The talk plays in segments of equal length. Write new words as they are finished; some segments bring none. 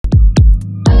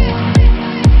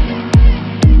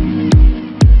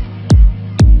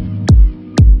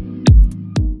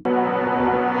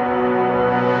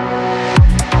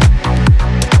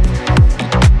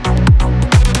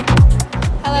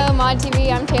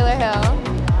Taylor Hill.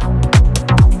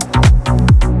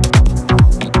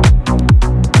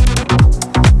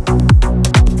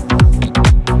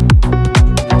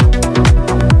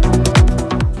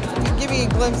 Give me a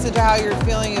glimpse into how you're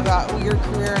feeling about your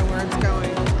career and where it's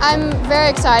going. I'm very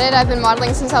excited. I've been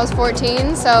modeling since I was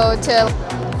 14, so to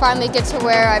finally get to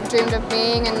where I've dreamed of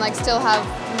being and like still have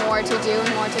more to do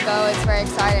and more to go, it's very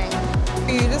exciting.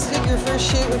 You just did your first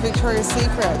shoot with Victoria's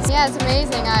Secret. Yeah, it's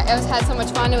amazing. I had so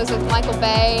much fun. It was with Michael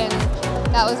Bay, and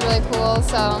that was really cool.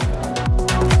 So.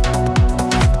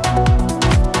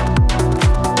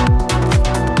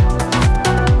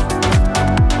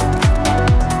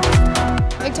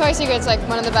 Victoria's Secret's like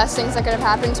one of the best things that could have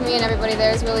happened to me, and everybody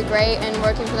there is really great, and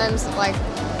working for them is like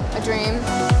a dream.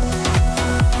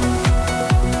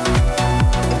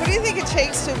 What do you think it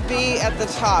takes to be at the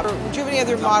top? Do you have any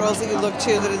other models that you look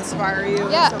to that inspire you?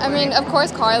 Yeah, I mean, of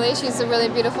course, Carly. She's a really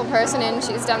beautiful person, and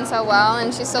she's done so well,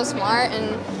 and she's so smart,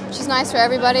 and she's nice to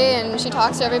everybody, and she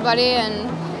talks to everybody, and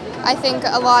I think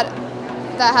a lot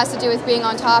that has to do with being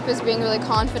on top is being really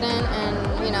confident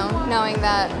and, you know, knowing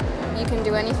that you can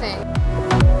do anything.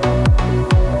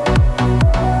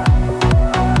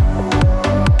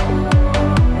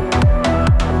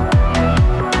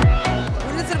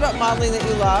 Modeling that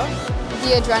you love?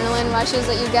 The adrenaline rushes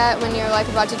that you get when you're like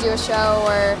about to do a show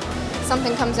or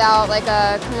something comes out like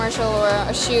a commercial or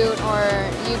a shoot, or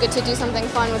you get to do something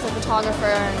fun with a photographer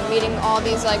and meeting all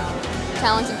these like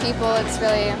talented people. It's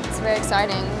very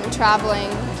exciting. And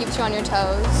traveling keeps you on your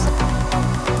toes.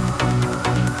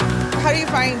 How do you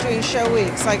find doing show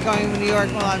weeks, like going to New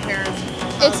York, Milan, Paris?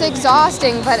 It's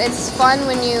exhausting, but it's fun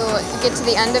when you get to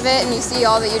the end of it and you see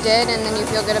all that you did, and then you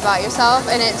feel good about yourself.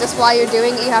 And it's just while you're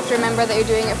doing it, you have to remember that you're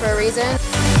doing it for a reason.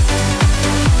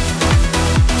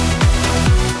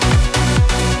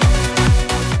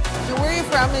 So where are you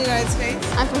from in the United States?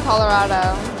 I'm from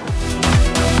Colorado.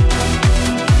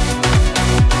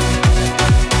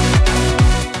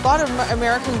 A lot of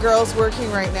American girls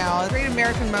working right now. A great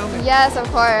American moment. Yes, of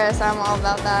course. I'm all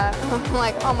about that. I'm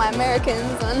like, all my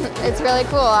Americans, and it's really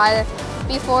cool.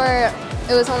 Before,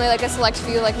 it was only like a select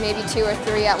few, like maybe 2 or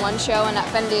 3 at one show, and at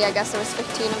Fendi, I guess there was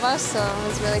 15 of us, so it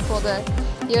was really cool to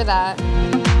hear that.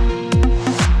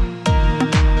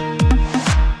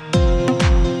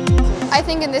 I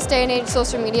think in this day and age,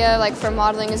 social media, like for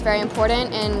modeling, is very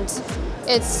important, and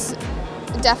it's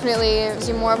definitely gives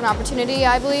you more of an opportunity,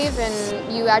 I believe,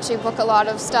 and you actually book a lot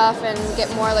of stuff and get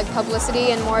more like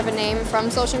publicity and more of a name from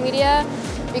social media,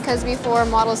 because before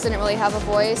models didn't really have a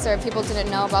voice, or people didn't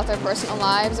know about their personal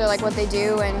lives or like what they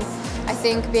do. And I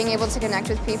think being able to connect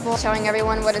with people, showing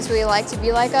everyone what it's really like to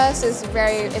be like us is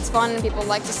it's fun, and people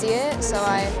like to see it, so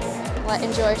I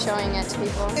enjoy showing it to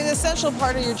people. It's an essential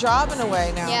part of your job in a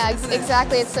way now. Yeah,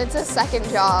 exactly. It's a second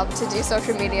job to do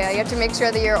social media. You have to make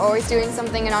sure that you're always doing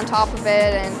something and on top of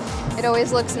it, and it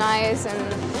always looks nice. And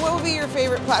what would be your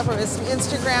favorite platform? Is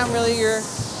Instagram really your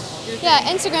Yeah,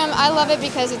 Instagram, I love it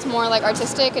because it's more like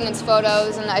artistic and it's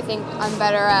photos, and I think I'm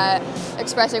better at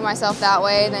expressing myself that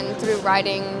way than through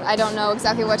writing. I don't know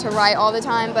exactly what to write all the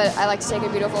time, but I like to take a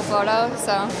beautiful photo,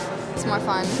 so it's more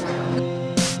fun.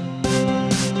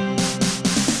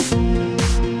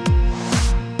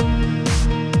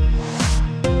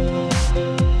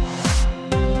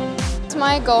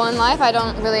 My goal in life, I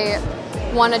don't really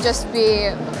want to just be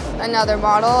another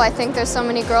model. I think there's so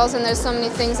many girls and there's so many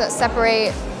things that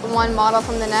separate one model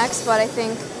from the next, but I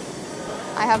think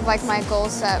I have like my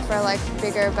goals set for like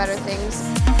bigger, better things.